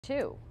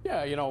too.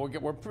 Yeah,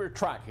 we're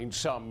tracking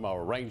some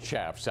rain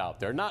shafts out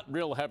there. Not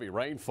real heavy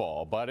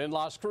rainfall, but in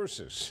Las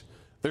Cruces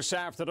this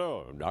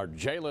afternoon, our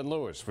Jalen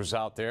Lewis was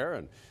out there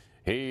and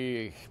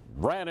he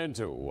ran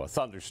into a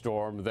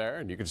thunderstorm there,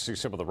 and you can see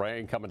some of the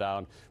rain coming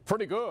down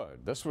pretty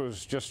good. This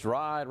was just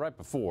right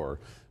before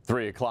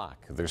 3 o'clock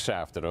this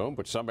afternoon,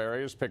 but some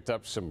areas picked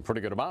up some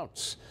pretty good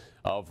amounts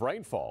of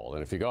rainfall.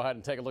 And if you go ahead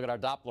and take a look at our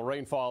Doppler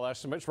rainfall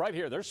estimates right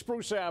here, there's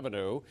Spruce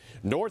Avenue,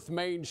 North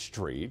Main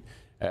Street.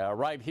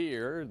 Right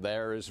here,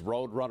 there is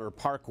Roadrunner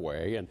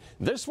Parkway, and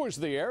this was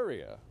the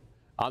area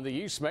on the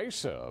East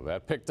Mesa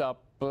that picked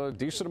up a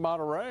decent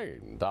amount of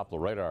rain. Doppler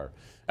radar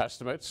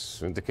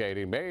estimates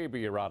indicating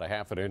maybe around a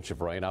half an inch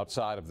of rain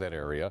outside of that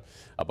area,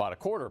 about a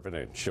quarter of an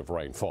inch of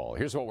rainfall.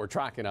 Here's what we're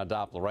tracking on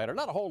Doppler radar.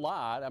 Not a whole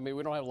lot. I mean,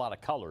 we don't have a lot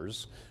of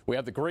colors. We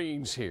have the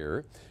greens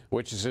here,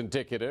 which is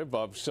indicative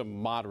of some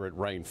moderate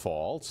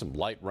rainfall, some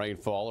light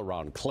rainfall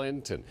around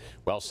Clint and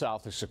well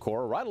south of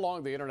Socorro, right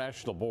along the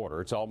international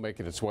border. It's all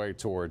making its way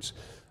towards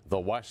the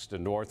west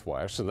and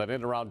northwest, and then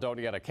in around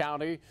Donietta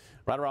County,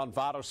 right around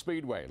Vado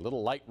Speedway. A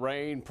little light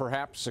rain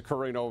perhaps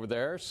occurring over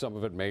there. Some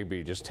of it may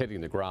be just hitting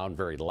the ground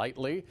very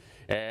lightly.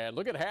 And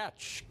look at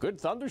Hatch. Good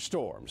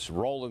thunderstorms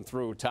rolling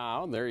through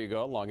town. There you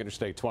go, along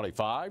Interstate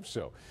 25.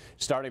 So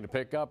starting to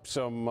pick up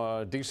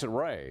some decent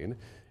rain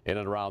in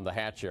and around the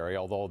Hatch area,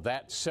 although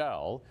that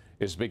cell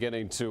is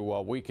beginning to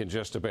weaken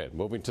just a bit,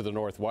 moving to the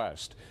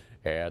northwest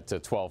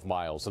at 12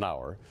 miles an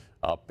hour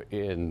up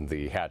in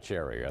the Hatch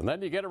area. And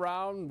then you get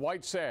around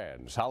White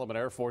Sands, Holloman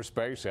Air Force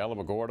Base,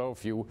 Alamogordo, a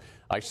few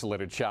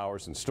isolated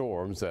showers and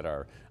storms that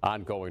are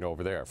ongoing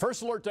over there.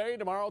 First alert day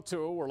tomorrow,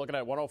 too. We're looking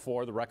at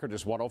 104. The record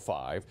is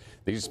 105.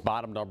 These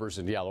bottom numbers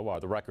in yellow are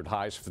the record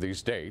highs for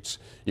these dates.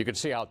 You can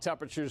see how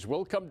temperatures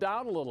will come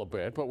down a little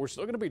bit, but we're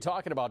still going to be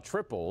talking about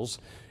triples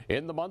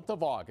in the month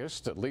of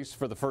August, at least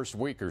for the first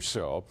week or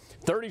so.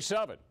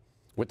 37.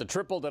 With the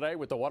triple today,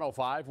 with the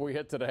 105 we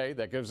hit today,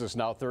 that gives us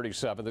now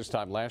 37. This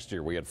time last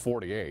year we had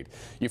 48.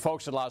 You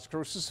folks in Las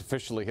Cruces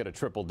officially hit a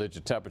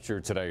triple-digit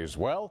temperature today as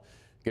well.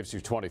 Gives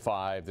you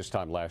 25. This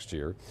time last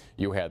year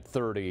you had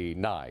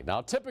 39.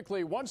 Now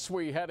typically once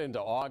we head into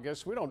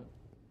August, we don't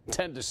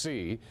tend to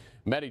see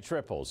many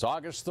triples.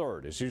 August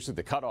 3rd is usually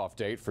the cutoff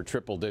date for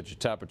triple-digit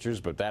temperatures,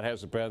 but that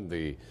hasn't been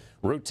the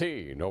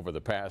routine over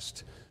the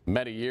past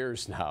many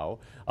years now.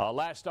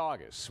 Last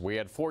August we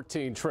had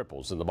 14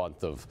 triples in the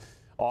month of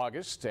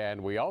August,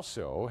 and we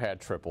also had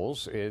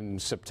triples in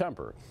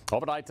September.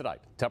 Overnight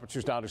tonight,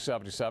 temperatures down to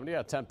 77.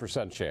 Yeah,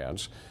 10%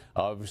 chance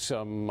of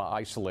some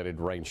isolated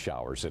rain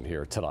showers in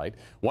here tonight.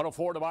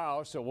 104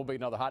 tomorrow, so we'll be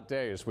another hot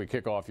day as we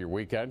kick off your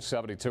weekend.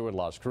 72 in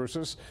Las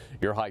Cruces.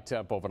 Your high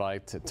temp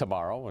overnight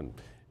tomorrow, and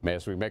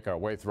as we make our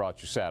way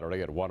throughout your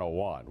Saturday at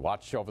 101.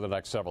 Watch over the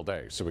next several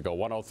days. So we go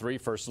 103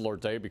 first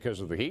alert day because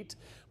of the heat.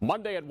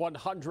 Monday at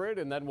 100,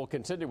 and then we'll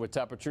continue with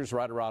temperatures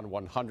right around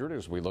 100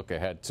 as we look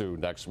ahead to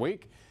next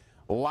week.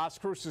 Las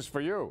Cruces for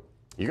you.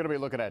 You're going to be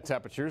looking at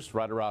temperatures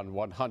right around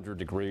 100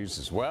 degrees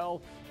as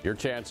well. Your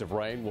chance of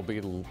rain will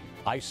be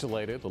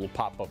isolated, little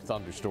pop-up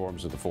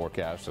thunderstorms in the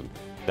forecast, and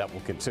that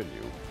will continue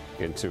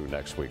into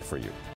next week for you.